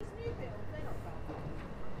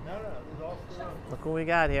look what we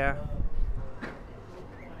got here.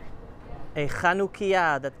 A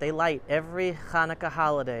Chanukah that they light every Chanukah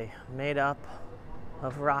holiday, made up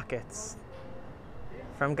of rockets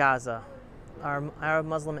from Gaza. Our Arab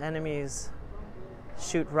Muslim enemies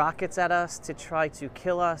shoot rockets at us to try to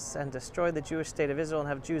kill us and destroy the Jewish state of Israel and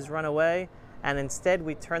have Jews run away, and instead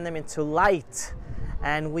we turn them into light,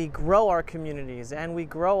 and we grow our communities, and we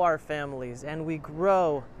grow our families, and we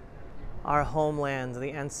grow our homeland,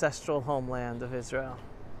 the ancestral homeland of Israel.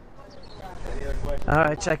 All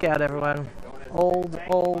right, check out everyone. Old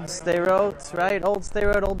Sderot, right? Old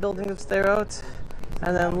Sderot, old building of Sderot.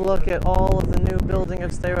 And then look at all of the new building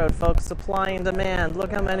of Sderot, folks. Supply and demand.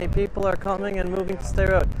 Look how many people are coming and moving to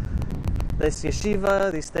Sderot. This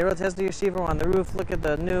yeshiva, the Sderot Hesder yeshiva on the roof. Look at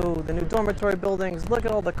the new dormitory buildings. Look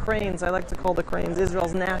at all the cranes. I like to call the cranes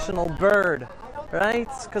Israel's national bird, right?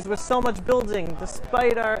 Because with so much building,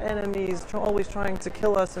 despite our enemies always trying to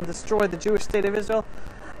kill us and destroy the Jewish state of Israel,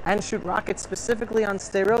 and shoot rockets specifically on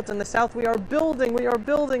Sderot in the south, we are building,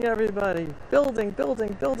 everybody. Building,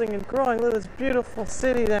 and growing. Look at this beautiful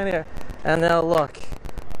city down here. And now look,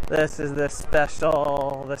 this is the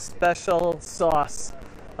special sauce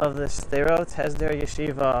of the Sderot Hesder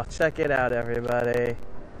Yeshiva. Check it out, everybody.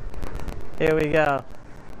 Here we go.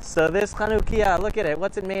 So this Chanukah, look at it.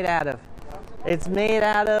 What's it made out of? It's made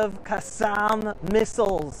out of Qassam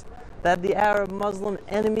missiles that the Arab Muslim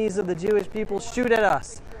enemies of the Jewish people shoot at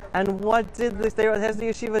us. And what did the Sderot Hesder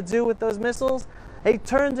Yeshiva do with those missiles? They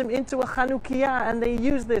turned them into a Chanukah, and they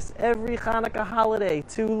use this every Chanukah holiday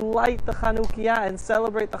to light the Chanukah and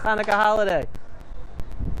celebrate the Chanukah holiday.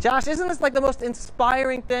 Josh, isn't this like the most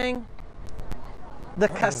inspiring thing? The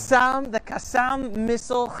Qassam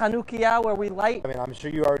missile Chanukah, where we light. I mean, I'm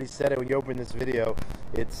sure you already said it when you opened this video.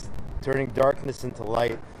 It's turning darkness into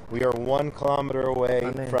light. We are 1 kilometer away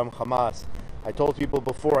from Hamas. I told people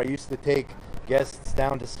before, I used to take guests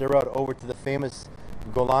down to Sderot over to the famous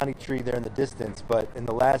Golani tree there in the distance, but in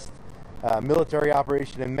the last military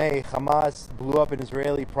operation in May, Hamas blew up an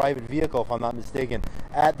Israeli private vehicle, if I'm not mistaken,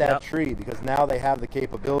 at that tree, because now they have the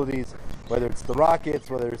capabilities, whether it's the rockets,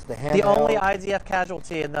 whether it's the handheld. The only IDF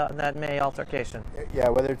casualty in that May altercation. Yeah,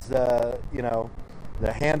 whether it's the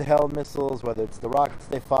handheld missiles, whether it's the rockets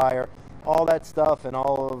they fire, all that stuff, and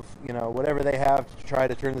all of whatever they have to try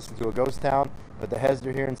to turn this into a ghost town. But the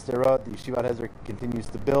Hesder here in Sderot, the Yeshivat Hesder, continues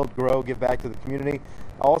to build, grow, give back to the community,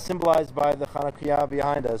 all symbolized by the Chanukah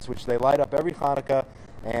behind us, which they light up every Chanukah,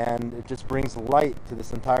 and it just brings light to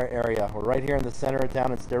this entire area. We're right here in the center of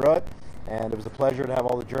town in Sderot, and it was a pleasure to have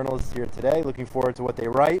all the journalists here today. Looking forward to what they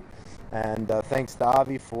write, and thanks to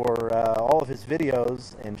Avi for all of his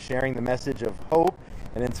videos and sharing the message of hope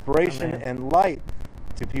and inspiration and light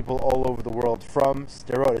to people all over the world from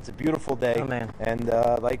Sderot. It's a beautiful day. And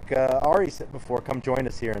like Ari said before, come join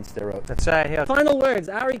us here in Sderot. That's right. Here. Final words.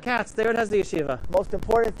 Ari Katz, Sderot Hesder Yeshiva. Most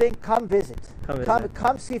important thing, come visit.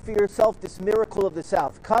 Come see for yourself this miracle of the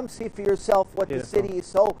South. Come see for yourself what the city is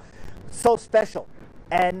so special.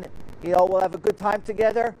 And, we'll have a good time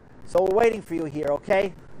together. So we're waiting for you here,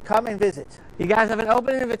 okay? Come and visit. You guys have an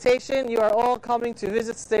open invitation. You are all coming to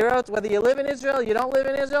visit Sderot. Whether you live in Israel, you don't live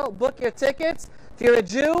in Israel, book your tickets. If you're a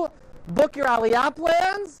Jew, book your Aliyah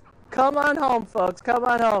plans. Come on home, folks. Come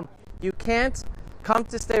on home. You can't come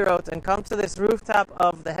to Sderot and come to this rooftop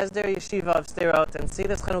of the Hesder Yeshiva of Sderot and see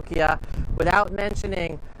this Chanukah without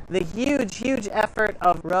mentioning the huge effort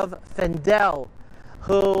of Rav Fendel,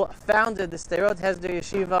 who founded the Sderot Hesder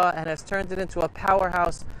Yeshiva and has turned it into a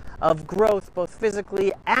powerhouse of growth, both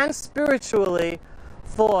physically and spiritually,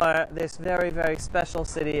 for this very special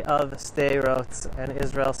city of Sderot and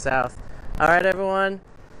Israel South. All right, everyone.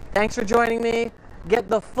 Thanks for joining me. Get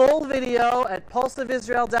the full video at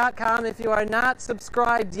pulseofisrael.com. If you are not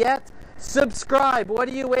subscribed yet, subscribe. What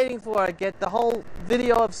are you waiting for? Get the whole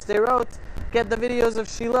video of Sderot. Get the videos of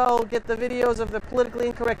Shiloh. Get the videos of the politically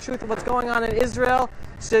incorrect truth of what's going on in Israel,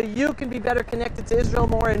 so you can be better connected to Israel,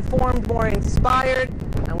 more informed, more inspired,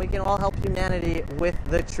 and we can all help humanity with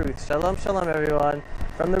the truth. Shalom, shalom, everyone.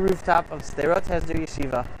 From the rooftop of Sderot Hesder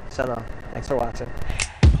Yeshiva. Shalom. Thanks for watching.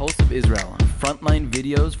 Pulse of Israel, frontline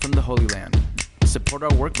videos from the Holy Land. Support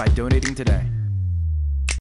our work by donating today.